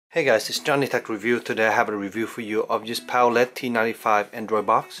Hey guys, it's JohnyTechReview. Today I have a review for you of this PowerLead T95 Android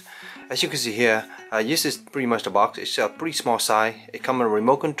box. As you can see here, this is pretty much the box. It's a pretty small size. It comes with a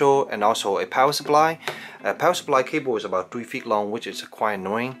remote control and also a power supply. Power supply cable is about 3 feet long, which is quite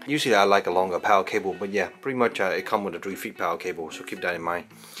annoying. Usually I like a longer power cable, but yeah, pretty much it comes with a 3 feet power cable, so keep that in mind.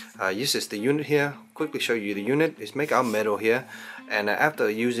 This is the unit here. Quickly show you the unit. It's made out of metal here, and after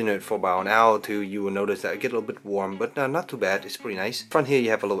using it for about an hour or two, you will notice that it gets a little bit warm, but not too bad. It's pretty nice. Front here you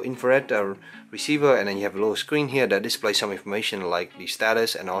have a little infrared receiver, and then you have a little screen here that displays some information like the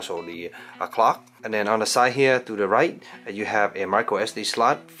status and also the clock. And then on the side here to the right, you have a micro SD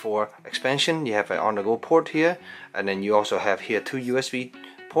slot for expansion. You have an on-the-go port here, and then you also have here 2 USB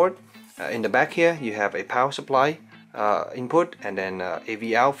port. In the back here you have a power supply input, and then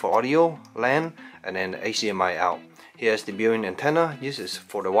AV out for audio, LAN, and then HDMI out. Here's the built-in antenna. This is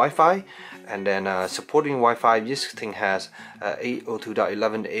for the Wi-Fi, and then supporting Wi-Fi, this thing has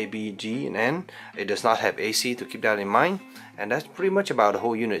 802.11 A, B, G, and N. It does not have AC, to keep that in mind. And that's pretty much about the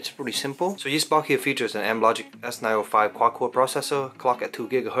whole unit. It's pretty simple. So this box here features an Amlogic S905 quad-core processor, clock at 2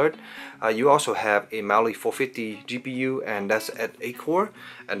 GHz. You also have a Mali 450 GPU, and that's at 8 core.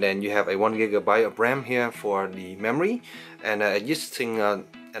 And then you have a 1 GB of RAM here for the memory. And this thing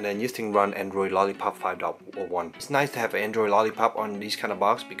run Android Lolipop 5.1. It's nice to have an Android Lolipop on these kind of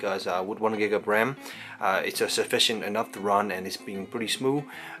box because with 1 GB of RAM, it's sufficient enough to run, and it's being pretty smooth.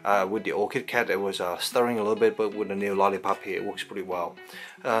 With the old KitKat, it was stirring a little bit, but with the new Lollipop here, it works pretty well.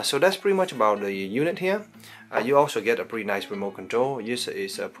 So that's pretty much about the unit here. You also get a pretty nice remote control. This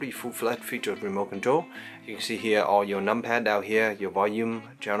is a pretty full-fledged featured remote control. You can see here all your numpad down here, your volume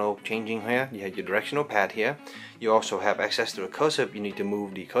channel changing here. You have your directional pad here. You also have access to the cursor if you need to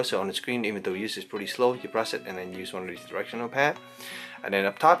move the cursor on the screen. Even though this is pretty slow, you press it and then use one of these directional pad. And then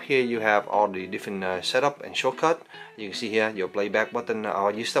up top here you have all the different setup and shortcut. You can see here your playback button.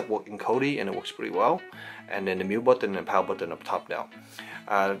 This stuff works in Kodi and it works pretty well. And then the mute button and power button up top now.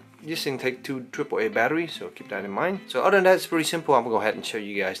 This thing takes 2 AAA batteries, so keep that in mind. So other than that, it's pretty simple. I'm gonna go ahead and show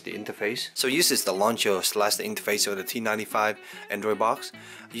you guys the interface. So this is the launcher / the interface of the T95 Android box.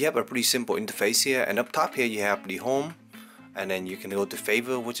 You have a pretty simple interface here, and up top here you have the home. And then you can go to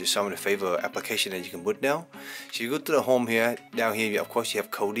favor, which is some of the favor application that you can put down. So you go to the home here. Down here, of course, you have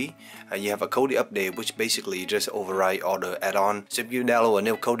Kodi. You have a Kodi update, which basically just override all the add-on. So if you download a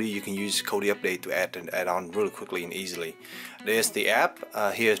new Kodi, you can use Kodi update to add an add-on really quickly and easily. There's the app.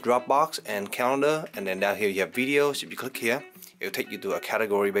 Here's Dropbox and calendar. And then down here you have videos. If you click here, it'll take you to a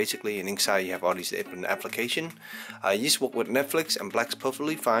category basically, and inside you have all these different applications. This work with Netflix and Plex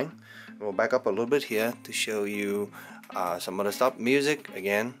perfectly fine. We'll back up a little bit here to show you some other stuff. Music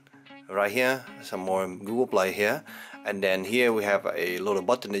again, right here, some more Google Play here, and then here we have a little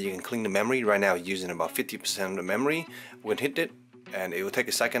button that you can clean the memory. Right now it's using about 50% of the memory. We can hit it and it will take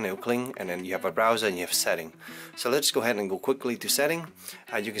a second, it will clean, and then you have a browser and you have setting. So let's go ahead and go quickly to setting.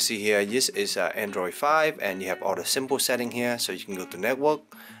 You can see here this is Android 5, and you have all the simple setting here, so you can go to network,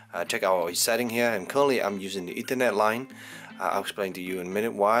 check out our setting here, and currently I'm using the Ethernet line. I'll explain to you in a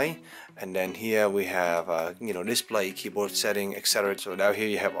minute why. And then here we have display, keyboard setting, etc. So down here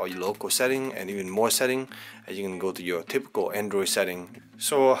you have all your local setting and even more setting, and you can go to your typical Android setting.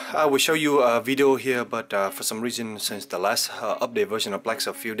 So I will show you a video here, but for some reason, since the last update version of Plex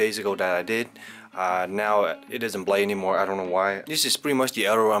a few days ago that I did, now it doesn't play anymore. I don't know why. This is pretty much the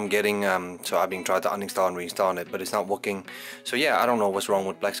error I'm getting. So I've been trying to uninstall and reinstall it, but it's not working. So yeah, I don't know what's wrong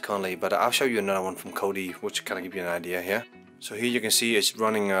with Plex currently, but I'll show you another one from Kodi, which kind of give you an idea here. So here you can see it's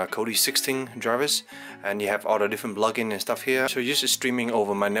running Kodi 16 drivers, and you have all the different plugins and stuff here. So this is streaming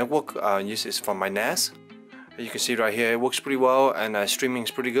over my network. This is from my NAS. You can see right here it works pretty well, and streaming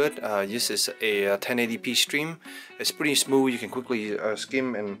is pretty good. This is a 1080p stream. It's pretty smooth. You can quickly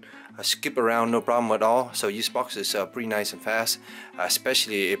skim and skip around, no problem at all. So this box is pretty nice and fast,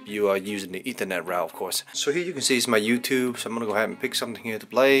 especially if you are using the Ethernet route, of course. So here you can see it's my YouTube. So I'm gonna go ahead and pick something here to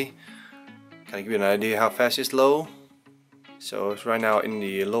play. Kind of give you an idea how fast it's low. So it's right now in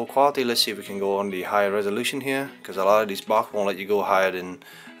the low quality. Let's see if we can go on the higher resolution here, because a lot of these box won't let you go higher than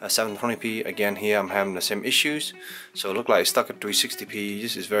 720p. Again, here I'm having the same issues, so it looks like it's stuck at 360p.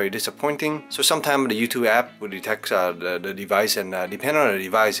 This is very disappointing. So sometimes the YouTube app will detect the device, and depending on the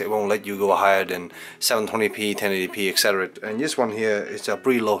device, it won't let you go higher than 720p, 1080p, etc. And this one here is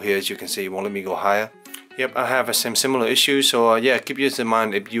pretty low here, as you can see. It won't let me go higher. Yep, I have some similar issues, so yeah, keep this in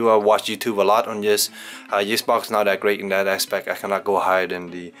mind if you watch YouTube a lot on this. This box is not that great in that aspect. I cannot go higher than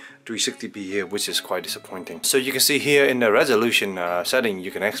the 360p here, which is quite disappointing. So you can see here in the resolution setting,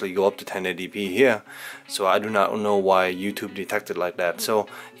 you can actually go up to 1080p here. So I do not know why YouTube detected like that. So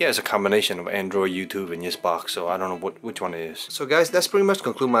yeah, it's a combination of Android, YouTube, and this box. So I don't know which one it is. So guys, that's pretty much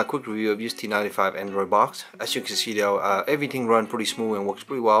conclude my quick review of this T95 Android box. As you can see though, everything runs pretty smooth and works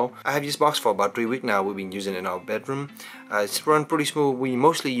pretty well. I have this box for about 3 weeks now. We've been using it in our bedroom. It's run pretty smooth. We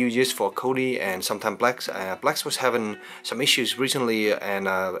mostly use this for Kodi and sometimes Plex. Plex was having some issues recently, and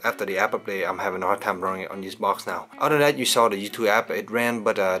after the app update, I'm having a hard time running it on this box now. Other than that, you saw the YouTube app, it ran,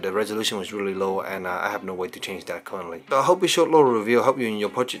 but the resolution was really low, and I have no way to change that currently. So I hope this short little review helped you in your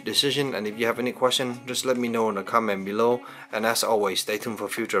purchase decision, and if you have any question, just let me know in the comment below, and as always, stay tuned for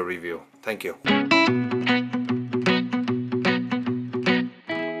future review. Thank you.